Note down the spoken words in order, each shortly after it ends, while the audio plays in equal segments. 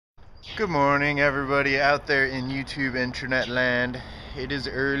Good morning, everybody out there in YouTube internet land. It is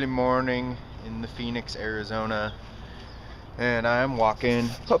early morning in the Phoenix, Arizona, and I'm walking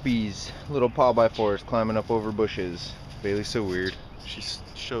puppies, little paw by fours climbing up over bushes. Bailey's so weird. She's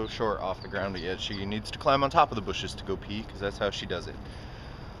so short off the ground, but yet she needs to climb on top of the bushes to go pee, because that's how she does it.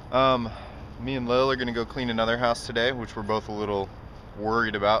 Me and Lil are gonna go clean another house today, which we're both a little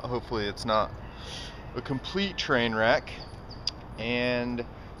worried about. Hopefully it's not a complete train wreck. And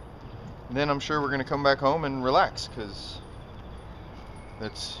then I'm sure we're going to come back home and relax, because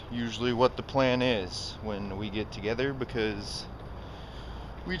that's usually what the plan is when we get together, because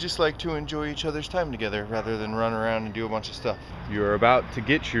we just like to enjoy each other's time together rather than run around and do a bunch of stuff. You're about to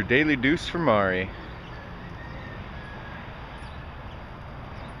get your daily dose from Mari.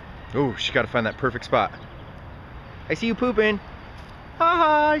 Oh, she got to find that perfect spot. I see you pooping.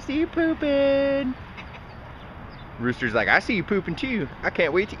 Haha, I see you pooping. Rooster's like, I see you pooping too. I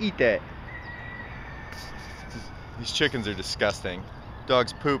can't wait to eat that. These chickens are disgusting.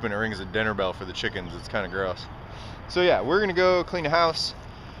 Dog's poop and it rings a dinner bell for the chickens. It's kind of gross. So yeah, we're gonna go clean the house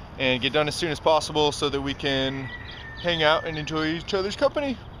and get done as soon as possible so that we can hang out and enjoy each other's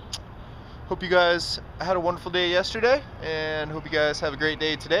company. Hope you guys had a wonderful day yesterday, and hope you guys have a great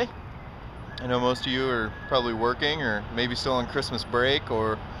day today. I know most of you are probably working or maybe still on Christmas break,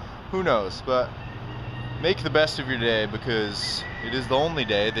 or who knows, but make the best of your day, because it is the only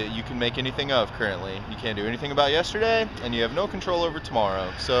day that you can make anything of currently. You can't do anything about yesterday, and you have no control over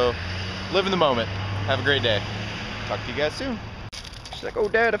tomorrow. So live in the moment. Have a great day. Talk to you guys soon. She's like, oh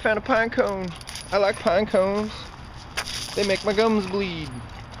Dad, I found a pine cone. I like pine cones. They make my gums bleed.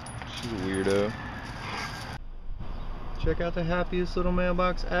 She's a weirdo. Check out the happiest little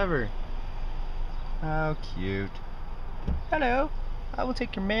mailbox ever. How cute. Hello, I will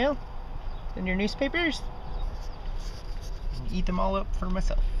take your mail and your newspapers. Eat them all up for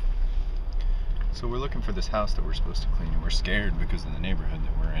myself. So we're looking for this house that we're supposed to clean, and we're scared because of the neighborhood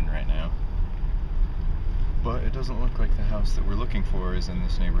that we're in right now. But it doesn't look like the house that we're looking for is in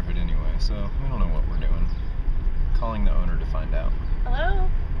this neighborhood anyway, so we don't know what we're doing. Calling the owner to find out. Hello?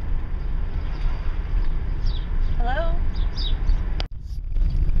 Hello?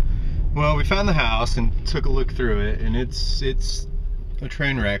 Well, we found the house and took a look through it, and it's a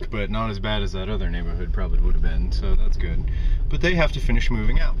train wreck, but not as bad as that other neighborhood probably would have been, so that's good. But they have to finish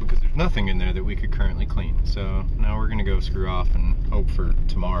moving out because there's nothing in there that we could currently clean. So now we're gonna go screw off and hope for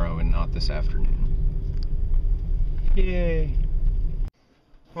tomorrow and not this afternoon. Yay!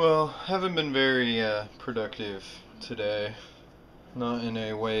 Well, haven't been very productive today. Not in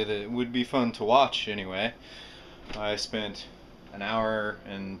a way that would be fun to watch anyway. I spent an hour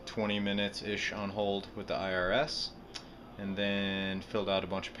and 20 minutes-ish on hold with the IRS, and then filled out a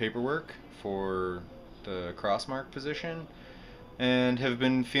bunch of paperwork for the crossmark position, and have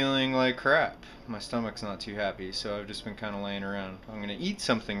been feeling like crap. My stomach's not too happy, so I've just been kind of laying around. I'm gonna eat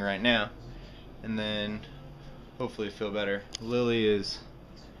something right now, and then hopefully feel better. Lily is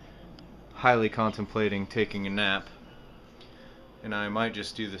highly contemplating taking a nap, and I might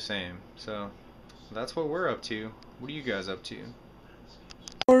just do the same. So that's what we're up to. What are you guys up to?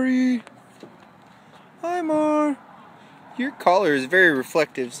 Mari! Hi, Mar! Your collar is very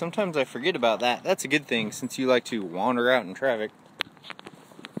reflective. Sometimes I forget about that. That's a good thing, since you like to wander out in traffic.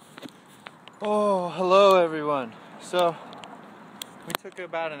 Oh, hello everyone. So, we took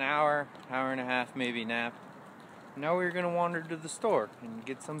about an hour and a half maybe nap. Now we're gonna wander to the store and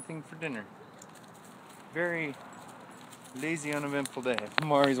get something for dinner. Very lazy, uneventful day.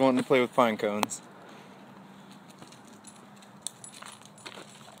 Mari's wanting to play with pine cones.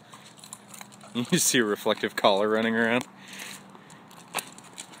 You see a reflective collar running around.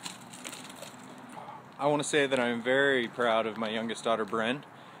 I want to say that I'm very proud of my youngest daughter, Bren.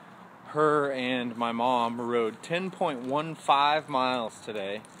 Her and my mom rode 10.15 miles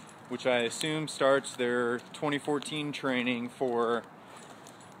today, which I assume starts their 2014 training for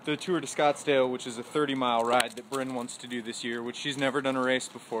the Tour de Scottsdale, which is a 30-mile ride that Bren wants to do this year, which she's never done a race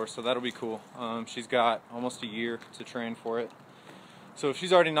before, so that'll be cool. She's got almost a year to train for it. So if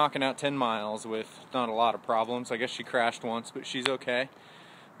she's already knocking out 10 miles with not a lot of problems, I guess she crashed once, but she's okay,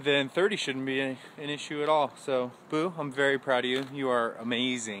 then 30 shouldn't be an issue at all. So, Boo, I'm very proud of you. You are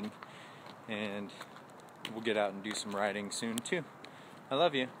amazing. And we'll get out and do some riding soon, too. I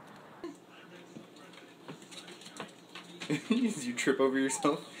love you. You trip over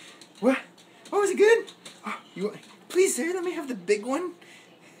yourself? What? Oh, was it good? Oh, please, sir, let me have the big one.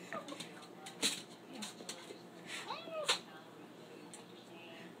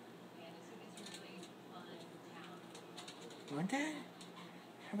 You want that?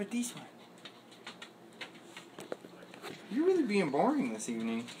 How about this one? You're really being boring this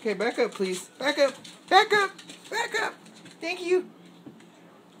evening. Okay, back up, please. Back up. Back up. Back up. Thank you.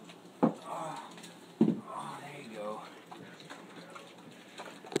 Oh, there you go.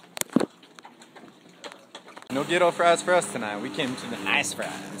 No ghetto fries for us tonight. We came to the nice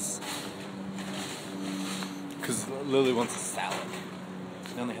fries. Because Lily wants a salad.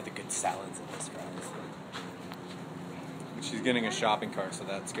 They only have the good salads in this fries. She's getting a shopping cart, so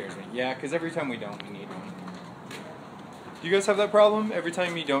that scares me. Yeah, because every time we don't, we need one. Do you guys have that problem? Every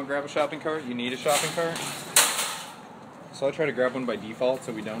time you don't grab a shopping cart, you need a shopping cart? So I try to grab one by default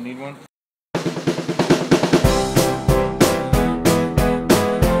so we don't need one.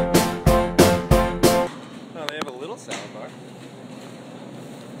 Oh, they have a little salad bar.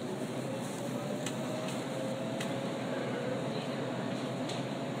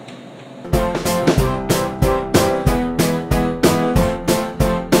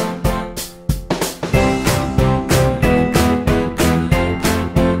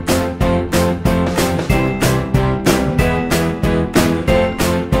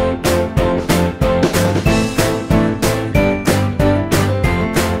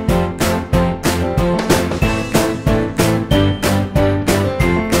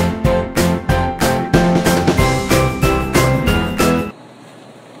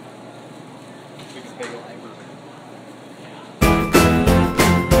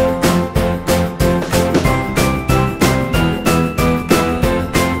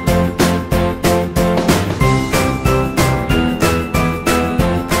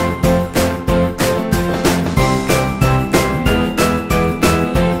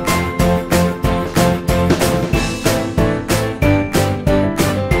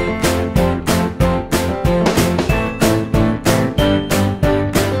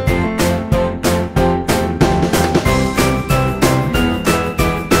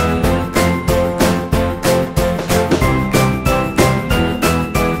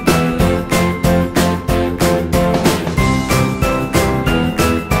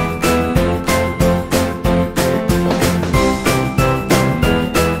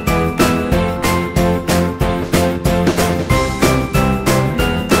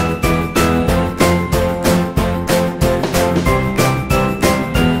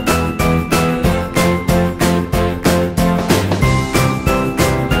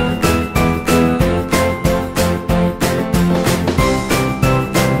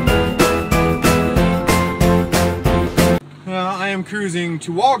 Cruising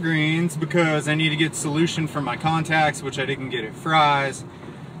to Walgreens because I need to get solution for my contacts, which I didn't get at Fry's.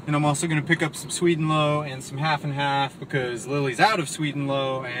 And I'm also going to pick up some Sweet and Low and some Half and Half because Lily's out of Sweet and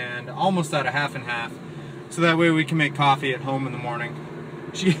Low and almost out of Half and Half. So that way we can make coffee at home in the morning.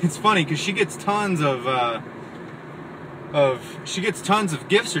 It's funny because she gets tons of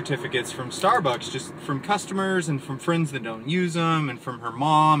gift certificates from Starbucks, just from customers and from friends that don't use them and from her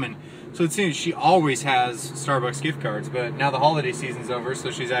mom. And so it seems she always has Starbucks gift cards, but now the holiday season's over, so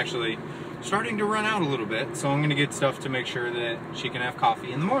she's actually starting to run out a little bit. So I'm going to get stuff to make sure that she can have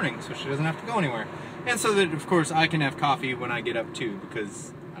coffee in the morning so she doesn't have to go anywhere. And so that, of course, I can have coffee when I get up too,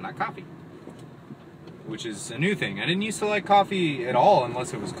 because I like coffee. Which is a new thing. I didn't used to like coffee at all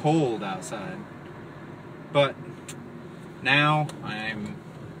unless it was cold outside. But now I'm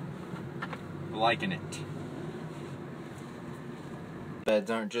liking it.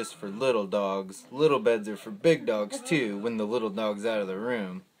 Beds aren't just for little dogs. Little beds are for big dogs too when the little dog's out of the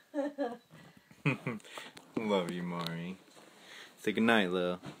room. Love you, Mari. Say good night,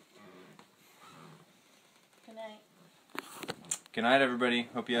 Lil. Good night. Good night, everybody.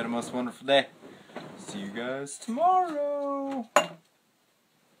 Hope you had a most wonderful day. See you guys tomorrow.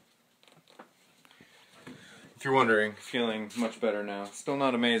 If you're wondering, feeling much better now. Still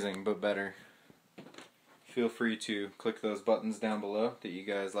not amazing, but better. Feel free to click those buttons down below that you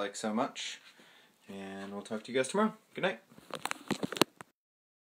guys like so much. And we'll talk to you guys tomorrow. Good night.